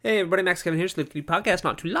Hey everybody, Max Kevin here. Sleep Cute Podcast,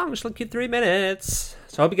 not too long, just like 3 minutes.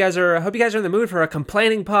 So I hope you guys are in the mood for a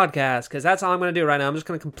complaining podcast, because that's all I'm going to do right now. I'm just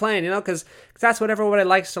going to complain, because that's what everybody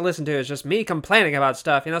likes to listen to, is just me complaining about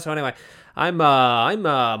stuff, So anyway, I'm how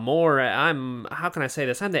can I say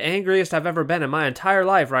this? I'm the angriest I've ever been in my entire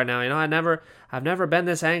life right now. I've never been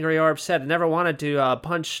this angry or upset. I never wanted to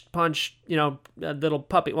punch, a little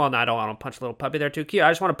puppy. Well, no, I don't want to punch a little puppy. They're too cute. I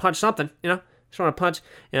just want to punch something, Just want to punch.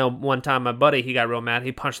 One time my buddy, he got real mad.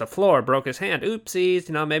 He punched the floor, broke his hand. Oopsies.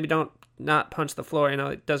 Maybe don't not punch the floor.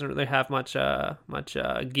 It doesn't really have much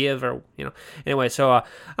give or. Anyway, so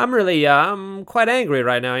I'm quite angry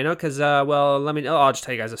right now. Because I'll just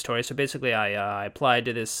tell you guys a story. So basically, I applied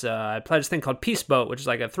to this thing called Peace Boat, which is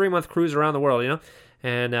like a 3-month cruise around the world.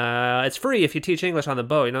 And it's free if you teach English on the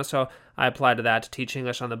boat, So I applied to that to teach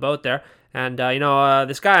English on the boat there. And,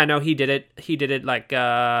 this guy, I know he did it like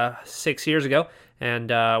 6 years ago. And,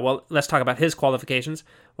 let's talk about his qualifications.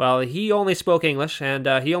 Well, he only spoke English, and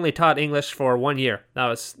he only taught English for 1 year.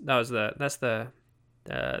 That's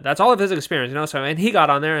all of his experience, So, and he got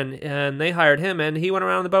on there, and they hired him, and he went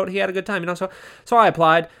around the boat. He had a good time, So I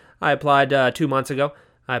applied. 2 months ago.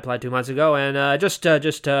 And just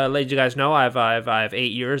to let you guys know, I have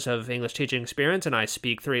 8 years of English teaching experience, and I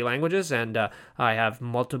speak 3 languages, and I have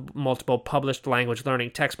multiple published language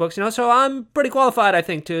learning textbooks, So I'm pretty qualified, I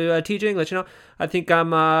think, to teach English, I think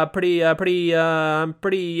I'm pretty. I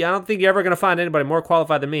don't think you're ever gonna find anybody more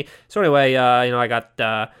qualified than me. So anyway, I got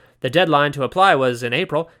the deadline to apply was in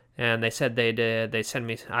April, and they said they send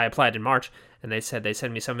me. I applied in March. And they said they'd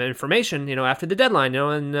send me some information, after the deadline,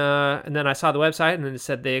 and then I saw the website, and it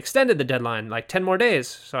said they extended the deadline, like 10 more days.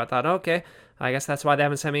 So I thought, okay, I guess that's why they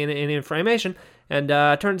haven't sent me any information. And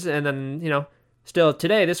still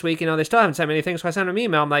today, this week, they still haven't sent me anything. So I sent them an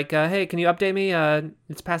email. I'm like, hey, can you update me?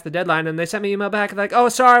 It's past the deadline. And they sent me an email back, like, oh,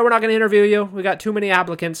 sorry, we're not going to interview you. We got too many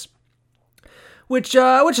applicants. Which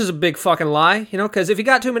is a big fucking lie, because if you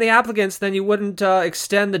got too many applicants, then you wouldn't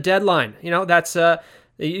extend the deadline. That's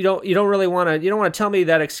You don't want to tell me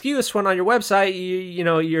that excuse when on your website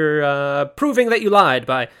you're proving that you lied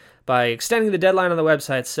by extending the deadline on the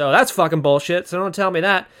website. So that's fucking bullshit. So don't tell me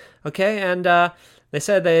that, okay? And they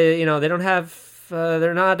said they don't have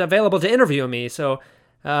they're not available to interview me. So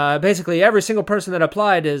basically every single person that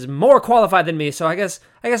applied is more qualified than me. So I guess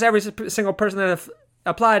every single person that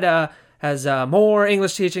applied has more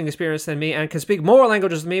English teaching experience than me and can speak more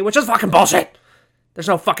languages than me, which is fucking bullshit. There's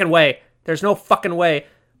no fucking way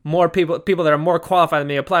more people that are more qualified than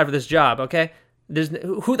me apply for this job, okay?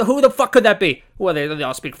 Who the fuck could that be? Well, they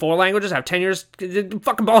all speak 4 languages, have 10 years,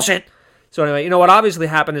 fucking bullshit. So anyway, what obviously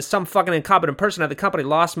happened is some fucking incompetent person at the company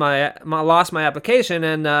lost my application,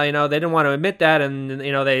 and they didn't want to admit that, and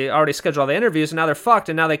they already scheduled all the interviews, and now they're fucked,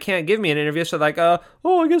 and now they can't give me an interview. So like, I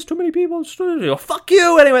guess too many people. Fuck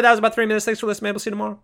you. Anyway, that was about 3 minutes. Thanks for listening. Maybe we'll see you tomorrow.